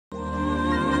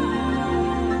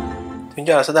این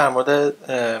جلسه در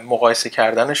مورد مقایسه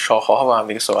کردن شاخه ها با هم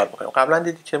دیگه صحبت می‌کنیم. قبلا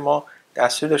دیدید که ما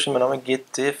دستوری داشتیم به نام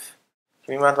get diff که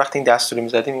میومد وقتی این دستوری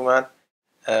می‌زدیم میومد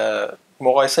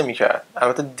مقایسه می‌کرد.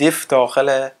 البته diff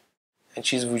داخل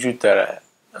چیز وجود داره،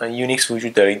 یونیکس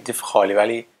وجود داره، diff خالی،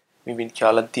 ولی می‌بینید که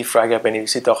حالا diff رو اگر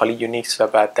بنویسید داخل یونیکس و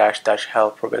بعد داش داش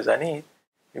help رو بزنید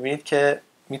می‌بینید که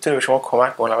میتونه به شما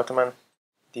کمک کنه. البته من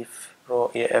diff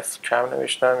رو یه f کم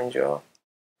نوشتم اینجا.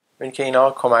 ببینید که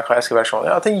اینا کمک هایی هست که برای شما.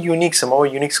 البته یونیکس، ما با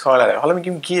یونیکس کار نداریم. حالا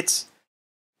میگیم git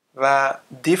و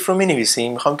diff رو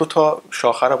می‌نویسیم. می‌خوام دو تا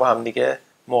شاخه رو با هم دیگه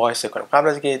مقایسه کنیم. قبل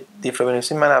از اینکه diff رو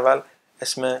بنویسیم من اول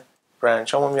اسم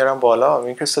برانچ هامو میارم بالا.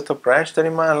 می‌بینید که 3 تا برانچ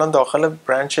داریم. من الان داخل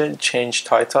برانچ change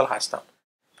title هستم.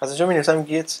 پس اینجا می‌نویسم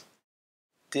git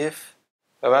diff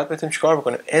و بعد بتونیم چیکار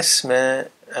بکنیم؟ اسم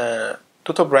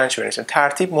دو تا برانچ بنویسیم.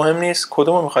 ترتیب مهم نیست.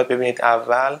 کدومو می‌خواید ببینید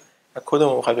اول و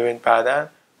کدومو می‌خواید ببینید بعداً،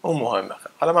 اون مهمه.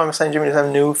 حالا من مثلا اینجا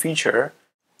می‌نویسم new feature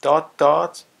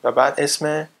dot و بعد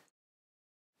اسم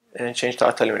change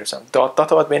title می‌نویسم. dot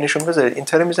رو باید بینشون بذارید.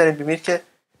 اینتر می‌ذارید، ببینید که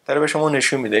داره به شما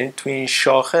نشون میده. این توی این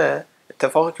شاخه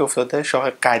اتفاقی که افتاده، شاخه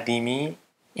قدیمی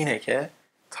اینه که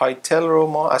تایتل رو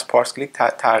ما از پارس کلیک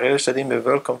تغییرش دادیم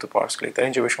به welcome to پارس کلیک. داره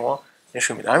اینجا به شما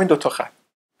نشون میده. همین دو تا خط.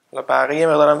 حالا بقیه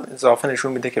مقدارم اضافه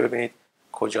نشون میده که ببینید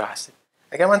کجا هستید.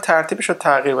 اگر من ترتیبش رو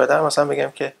تغییر بدم، مثلا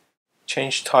بگم که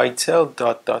change title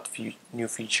dot new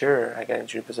feature، اگر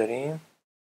اینجوری بذاریم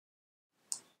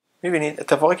میبینید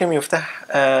اتفاقی که میفته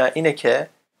اینه که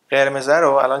قرمزه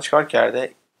رو الان چیکار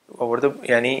کرده؟ آورده،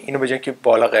 یعنی اینو به جای که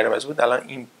بالا قرمز بود الان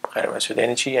این قرمز شده.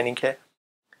 یعنی چی؟ یعنی که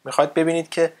میخواید ببینید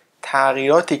که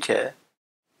تغییراتی که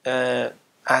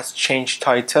از change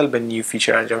title به new feature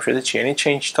انجام شده چی؟ یعنی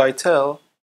change title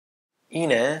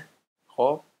اینه،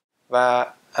 خب، و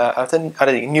البته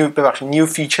آره دیگه new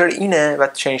feature اینه و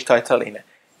change title اینه.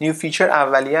 new feature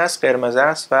اولیه است، قرمز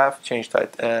است، و change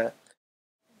title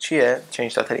چیه؟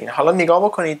 change title اینه. حالا نگاه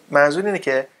بکنید، منظور اینه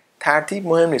که ترتیب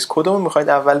مهم نیست. کدوم میخواید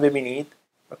اول ببینید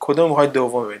و کدوم میخواید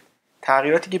دوم ببینید.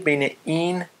 تغییراتی که بین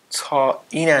این تا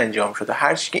این انجام شده،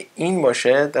 هر چی که این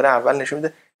باشه داره اول نشون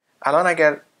میده. الان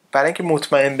اگر برای اینکه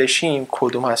مطمئن بشیم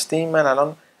کدوم هستیم، من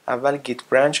الان اول git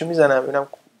branch رو میزنم ببینم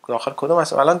داخل کدوم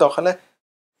هستم. الان داخل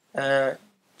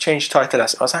change title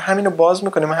هست. مثلا همین رو باز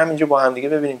میکنیم، همینجا با هم دیگه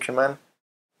ببینیم که من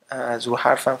از رو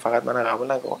حرفم فقط من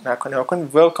قبول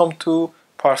نکنید. welcome to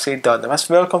parse.net.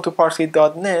 پس welcome to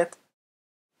parse.net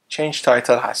change title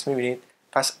هست. میبینید؟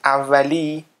 پس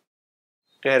اولی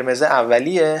قرمز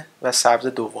اولیه و سبز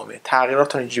دومیه.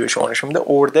 تغییرات رو اینجوری به شما نشون میده.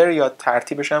 اوردر یا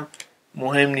ترتیبش هم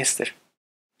مهم نیستش.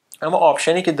 اما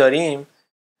آپشنی که داریم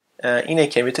اینه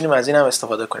که میتونیم از این هم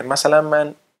استفاده کنیم. مثلا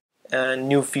من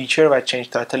new feature و change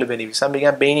title رو بنویسم،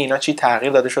 بگم بین اینا چی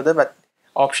تغییر داده شده و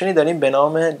آپشنی داریم به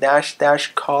نام dash dash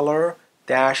color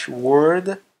dash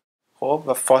word، خب،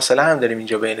 و فاصله هم داریم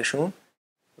اینجا بینشون.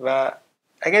 و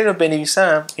اگر این رو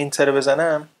بنویسم، اینتر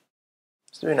بزنم،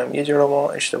 ببینم یه جا رو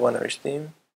ما اشتباه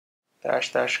نوشتیم، dash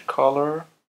dash color،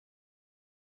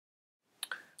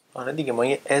 آره دیگه ما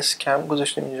یه s کم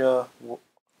گذاشتیم اینجا،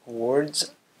 words.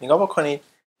 نگاه بکنید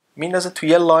میندازه توی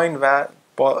یه لاین و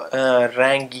با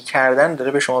رنگی کردن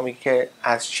داره به شما میگه که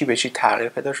از چی به چی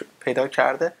تغییر پیدا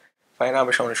کرده و این هم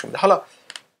به شما نشون میده. حالا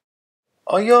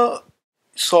آیا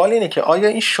سوال اینه که آیا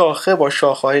این شاخه با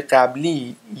شاخه‌های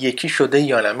قبلی یکی شده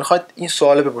یا نه؟ میخواد این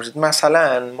سوال بپرسید.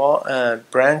 مثلا ما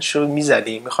برانچ رو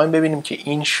میزدیم، میخوایم ببینیم که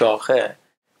این شاخه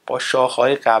با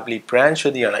شاخه‌های قبلی برانچ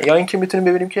شده یا نه، یا اینکه میتونیم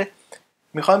ببینیم که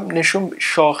میخوایم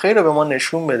شاخه رو به ما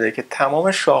نشون بده که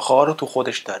تمام شاخه ها رو تو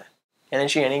خودش داره. یعنی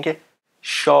چی؟ یعنی اینکه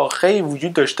شاخه‌ای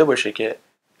وجود داشته باشه که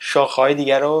شاخه‌های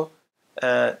دیگر رو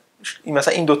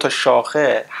مثلا این دوتا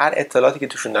شاخه هر اطلاعاتی که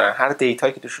توشون دارن، هر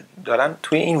دیتایی که توشون دارن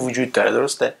توی این وجود داره،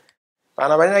 درسته؟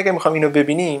 بنابراین اگه میخوام اینو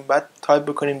ببینیم بعد تایپ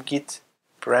بکنیم git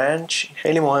branch،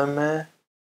 خیلی مهمه،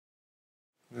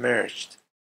 merged،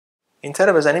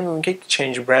 اینتر بزنیم میگه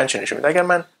که change branch نشون میده. اگر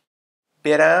من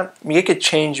برم میگه که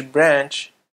change branch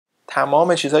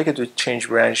تمام چیزهایی که توی change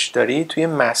branch داری توی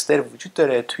master وجود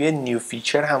داره، توی new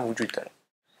feature هم وجود داره.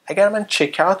 اگر من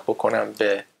check out بکنم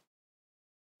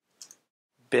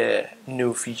به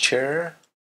new feature،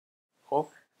 خب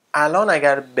الان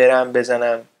اگر برم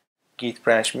بزنم git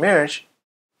branch merge،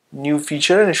 new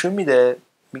feature رو نشون میده،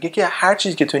 میگه که هر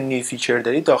چیزی که تو new feature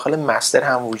داری داخل master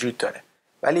هم وجود داره،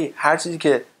 ولی هر چیزی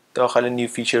که داخل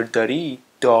new feature داری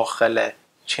داخل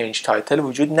change title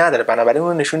وجود نداره، بنابراین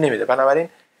اون نشون نمیده. بنابراین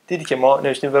دیدی که ما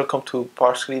نوشتیم welcome to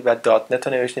parse و .net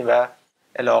رو نوشتیم و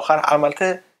الی آخر.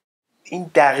 البته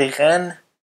این دقیقاً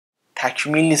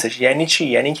تکمیل نیستش. یعنی چی؟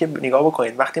 یعنی اینکه نگاه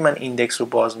بکنید وقتی من ایندکس رو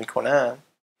باز میکنم،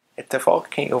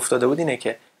 اتفاقی که افتاده بود اینه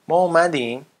که ما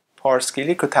اومدیم پارس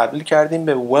کلیک رو تبدیل کردیم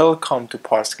به welcome to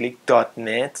parse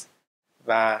click.net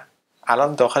و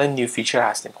الان داخل نیو فیچر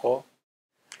هستیم. خب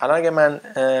الان اگه من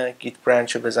گیت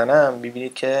برانچ رو بزنم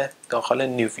ببینید که داخل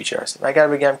نیو فیچر هستیم. اگر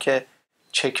بگم که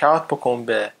چک اوت بکن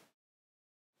به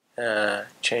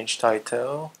change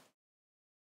title،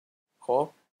 خب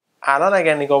الان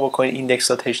اگر نگاه بکنید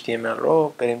index.html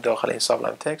رو بریم داخل این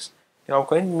سابلایم تکست نگاه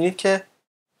بکنید میبینید که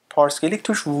پارس کلیک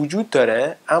توش وجود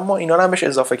داره، اما اینا رو هم بهش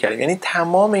اضافه کردیم. یعنی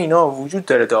تمام اینا وجود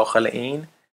داره داخل این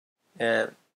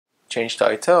change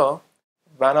title.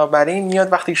 بنابراین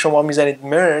میاد وقتی شما میزنید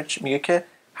merge میگه که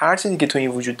هر چیزی که توی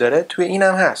این وجود داره توی این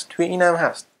هم هست، توی این هم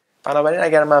هست. بنابراین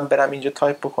اگر من برم اینجا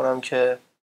تایپ بکنم که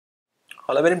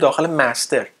حالا بریم داخل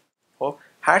مستر، خب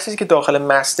هر چیزی که داخل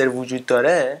مستر وجود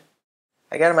داره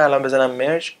اگر من الان بزنم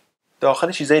مرج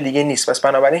داخل چیزای دیگه نیست، پس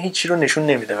بنابراین هیچ چیزی رو نشون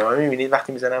نمیده. و میبینید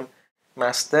وقتی میزنم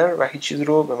مستر و هیچ چیز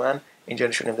رو به من اینجا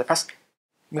نشون نمیده. پس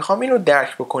میخوام اینو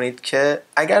درک بکنید که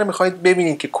اگر میخواید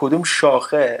ببینید که کدوم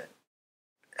شاخه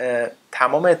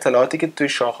تمام اطلاعاتی که توی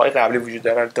شاخه‌های قبلی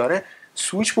وجود داره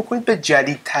سویچ بکنید به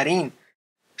جدیدترین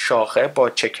شاخه با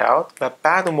چک اوت و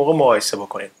بعد اون موقع مقایسه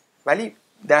بکنید. ولی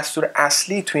دستور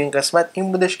اصلی توی این قسمت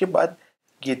این بودش که باید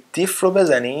get diff رو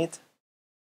بزنید،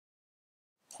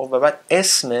 خب و بعد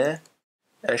اسم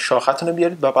شاختون رو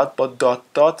بیارید و بعد با دات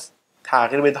دات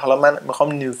تغییر بدید. حالا من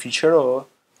میخوام نیو فیچر رو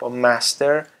با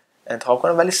مستر انتخاب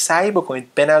کنم، ولی سعی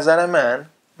بکنید به نظر من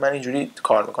اینجوری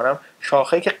کار میکنم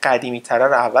شاخه‌ای که قدیمی تره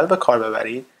رو اول به کار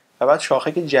ببرید و بعد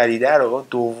شاخه‌ای که جدیده رو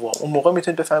دوم. اون موقع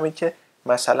میتونید بفهمید که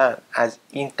مثلا از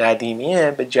این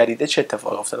قدیمیه به جدیده چه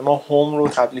اتفاقی افتاده. ما هوم رو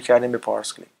تبدیل کردیم به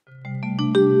پارس کلیک.